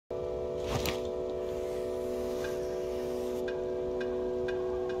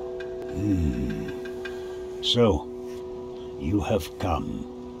So, you have come.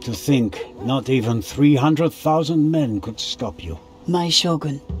 To think not even 300,000 men could stop you. My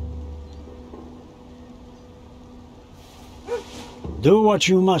Shogun. Do what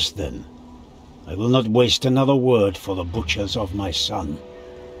you must then. I will not waste another word for the butchers of my son.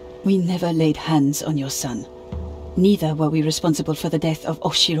 We never laid hands on your son. Neither were we responsible for the death of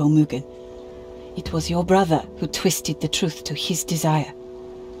Oshiro Mugen. It was your brother who twisted the truth to his desire.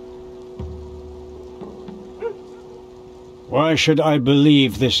 Why should I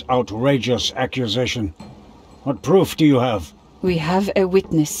believe this outrageous accusation? What proof do you have? We have a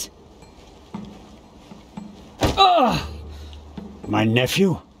witness. My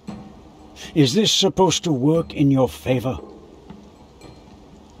nephew? Is this supposed to work in your favor?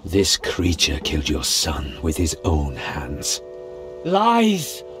 This creature killed your son with his own hands.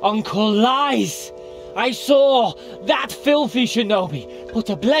 Lies, Uncle, lies! I saw that filthy shinobi put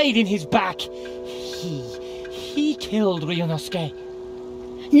a blade in his back. He killed Ryunosuke.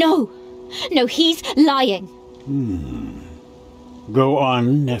 No! No, he's lying. Go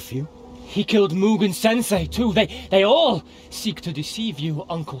on, nephew. He killed Mugen Sensei, too. They all seek to deceive you,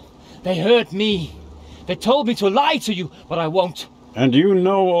 Uncle. They hurt me. They told me to lie to you, but I won't. And you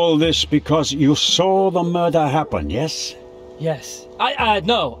know all this because you saw the murder happen, yes? Yes.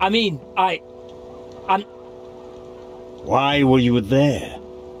 No, I mean, I'm... Why were you there?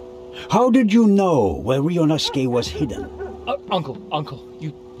 How did you know where Ryunosuke was hidden? Uncle,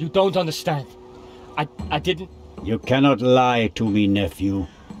 you don't understand. I didn't... You cannot lie to me, nephew.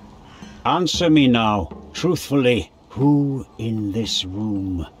 Answer me now, truthfully. Who in this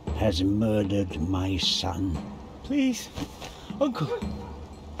room has murdered my son? Please, Uncle.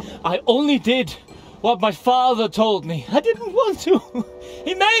 I only did what my father told me. I didn't want to.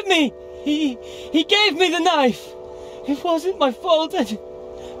 He made me. He gave me the knife. It wasn't my fault.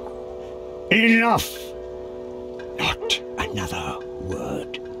 Enough! Not another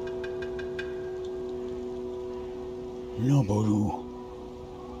word. Noboru,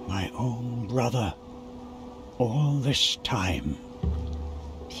 my own brother, all this time.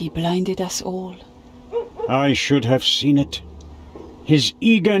 He blinded us all. I should have seen it. His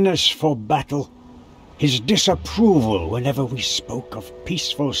eagerness for battle, his disapproval whenever we spoke of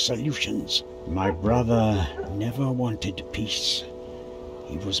peaceful solutions. My brother never wanted peace.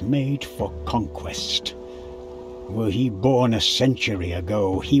 He was made for conquest. Were he born a century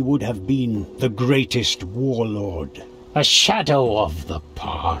ago, he would have been the greatest warlord. A shadow of the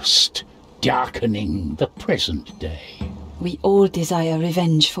past, darkening the present day. We all desire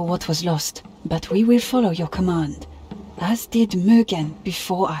revenge for what was lost, but we will follow your command, as did Mugen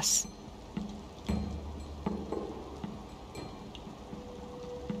before us.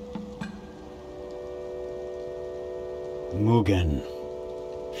 Mugen.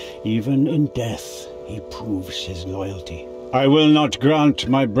 Even in death, he proves his loyalty. I will not grant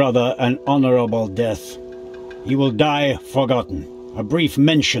my brother an honorable death. He will die forgotten, a brief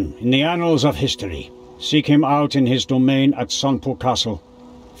mention in the annals of history. Seek him out in his domain at Sunpu Castle.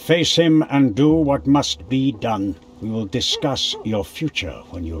 Face him and do what must be done. We will discuss your future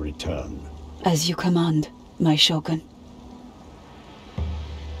when you return. As you command, my Shogun.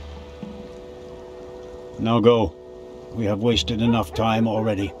 Now go. We have wasted enough time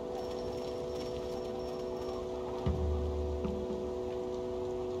already.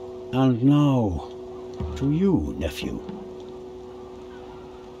 And now, to you, nephew.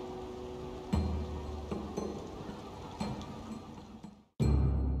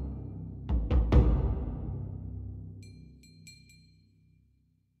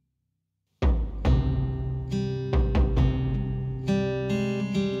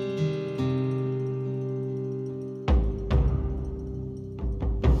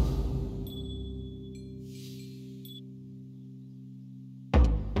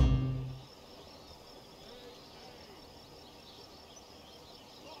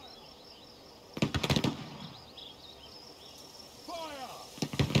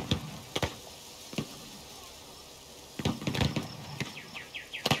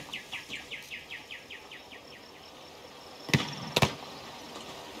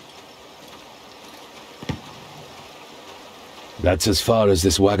 That's as far as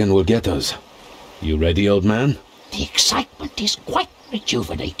this wagon will get us. You ready, old man? The excitement is quite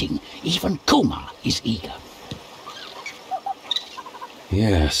rejuvenating. Even Kuma is eager.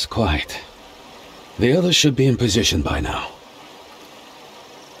 Yes, quite. The others should be in position by now.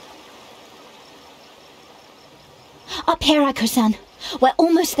 Up here, Ako-san. We're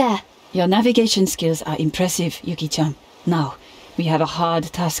almost there. Your navigation skills are impressive, Yuki-chan. Now, we have a hard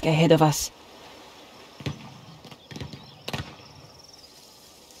task ahead of us.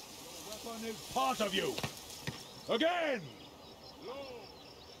 part of you. Again!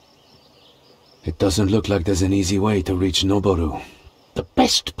 It doesn't look like there's an easy way to reach Noboru. The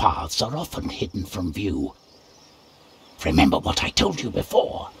best paths are often hidden from view. Remember what I told you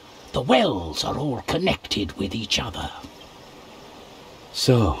before. The wells are all connected with each other.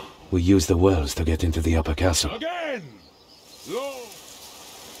 So, we use the wells to get into the upper castle. Again! Low!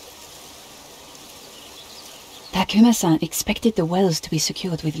 Takuma-san expected the wells to be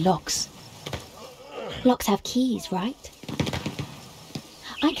secured with locks. Locks have keys, right?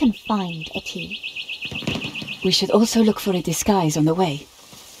 I can find a key. We should also look for a disguise on the way.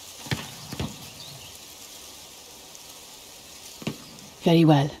 Very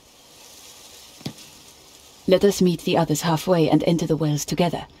well. Let us meet the others halfway and enter the wells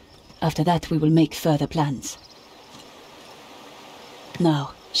together. After that, we will make further plans.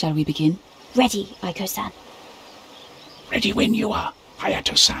 Now, shall we begin? Ready, Aiko-san. Ready when you are,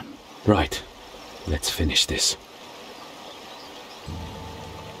 Hayato-san. Right. Let's finish this.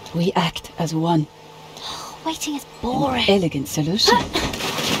 We act as one. Waiting is boring. Elegant solution.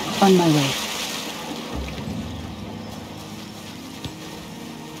 On my way.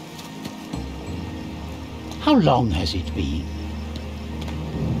 How long has it been?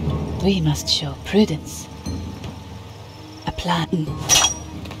 We must show prudence. A plan.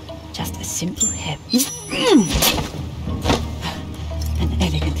 Just a simple help. An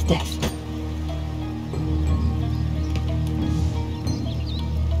elegant death.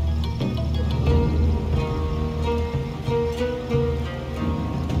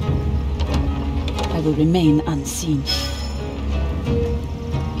 I will remain unseen.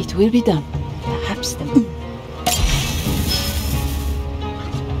 It will be done. Perhaps the...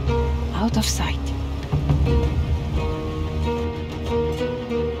 out of sight.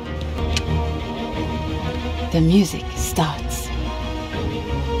 The music starts.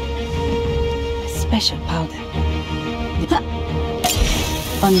 A special powder.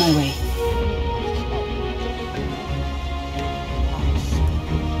 On my way.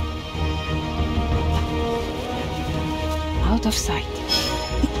 Out of sight.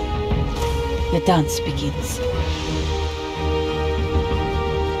 The dance begins.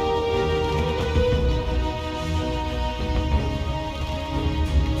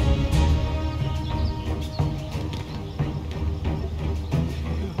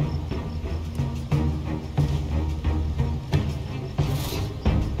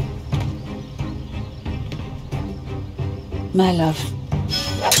 My love,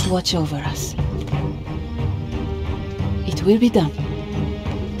 watch over us. It will be done.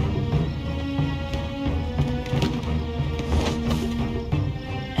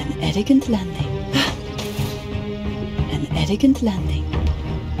 An elegant landing. An elegant landing.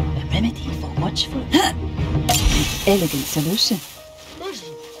 A remedy for watchful... An elegant solution.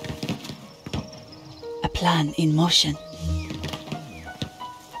 A plan in motion.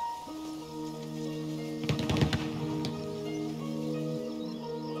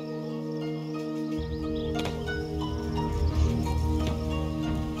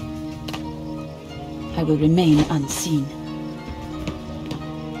 I will remain unseen.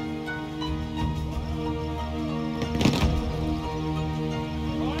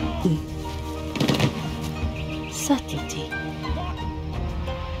 Subtlety.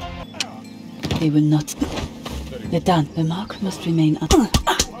 They will not... The done. The mark must remain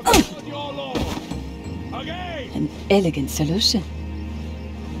An elegant solution.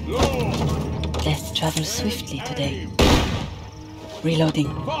 Let's travel swiftly today.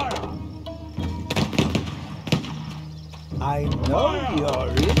 Reloading. I know you're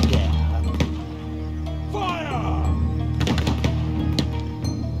in there. Fire!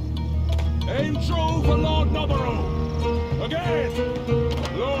 Aim true for Lord Noboru. Again!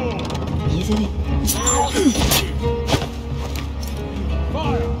 Low! Easily. Fire!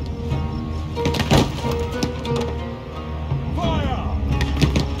 Fire!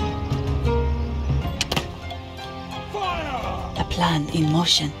 Fire! A plan in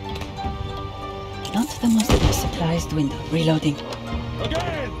motion. Not the most surprised window. Reloading.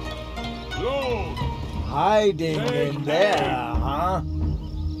 Again! Load! Hiding in there, huh?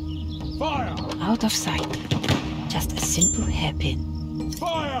 Fire! Out of sight. Just a simple hairpin.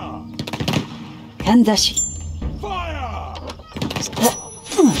 Fire! Kandashi. Fire!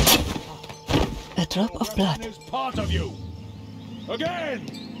 A drop of blood. Is part of you. Again!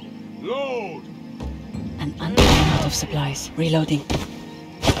 Load! An underground out of supplies. Reloading.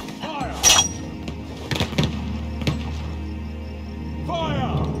 Fire!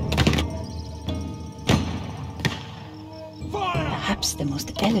 Fire! Fire! Perhaps the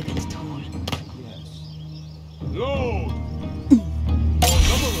most elegant tool. Load!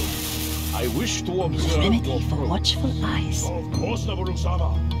 Noboru, I I wish to observe Remedy your for progress. watchful eyes. Of course,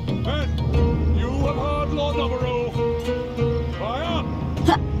 Nabaru-sama. Men, you have heard Lord Nabaru. Fire!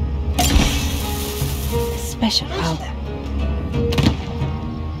 Special powder.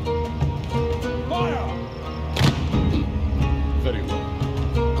 Fire! Very well.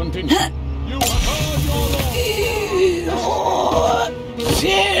 Continue. You have heard your lord.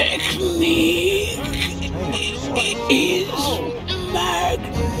 Technique is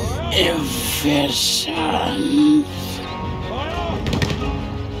magnificent. Fire!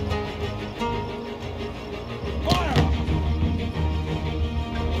 Fire!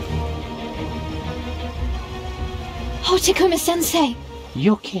 Oh, Takuma-sensei!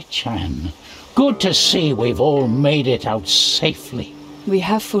 Yuki-chan, good to see we've all made it out safely. We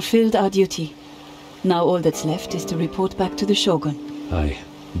have fulfilled our duty. Now all that's left is to report back to the Shogun. I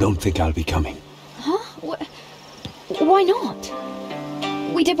don't think I'll be coming. Huh? Why not?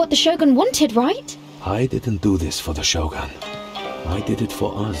 We did what the Shogun wanted, right? I didn't do this for the Shogun. I did it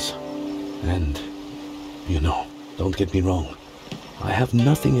for us. And, you know, don't get me wrong. I have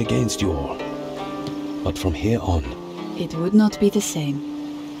nothing against you all. But from here on... It would not be the same.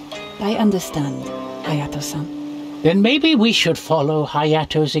 I understand, Hayato-san. Then maybe we should follow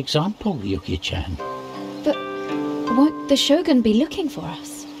Hayato's example, Yuki-chan. But won't the Shogun be looking for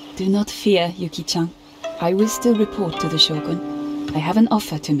us? Do not fear, Yuki-chan. I will still report to the Shogun. I have an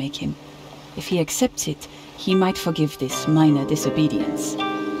offer to make him. If he accepts it, he might forgive this minor disobedience.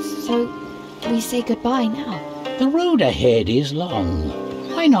 So, we say goodbye now. The road ahead is long.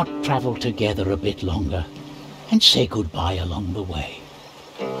 Why not travel together a bit longer and say goodbye along the way?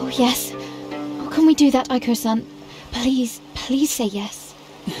 Oh, yes. Oh, can we do that, Aiko-san? Please, please say yes.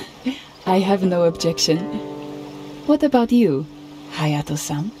 I have no objection. What about you,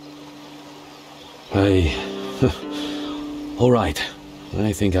 Hayato-san? All right.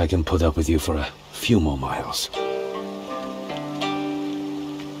 I think I can put up with you for a few more miles.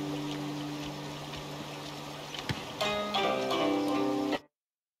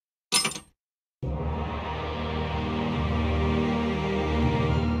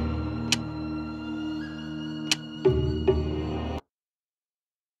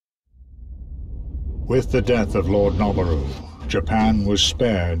 With the death of Lord Noboru, Japan was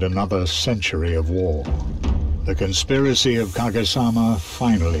spared another century of war. The conspiracy of Kage-sama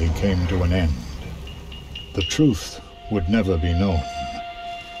finally came to an end. The truth would never be known.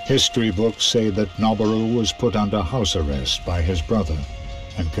 History books say that Noboru was put under house arrest by his brother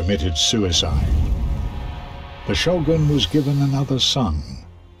and committed suicide. The shogun was given another son.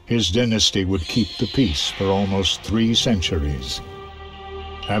 His dynasty would keep the peace for almost 3 centuries.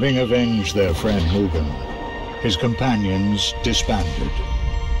 Having avenged their friend Mugen, his companions disbanded.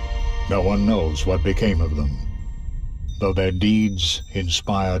 No one knows what became of them, though their deeds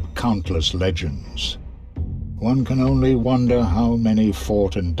inspired countless legends. One can only wonder how many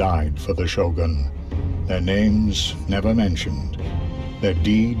fought and died for the shogun, their names never mentioned, their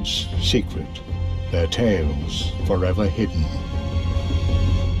deeds secret, their tales forever hidden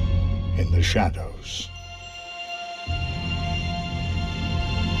in the shadows.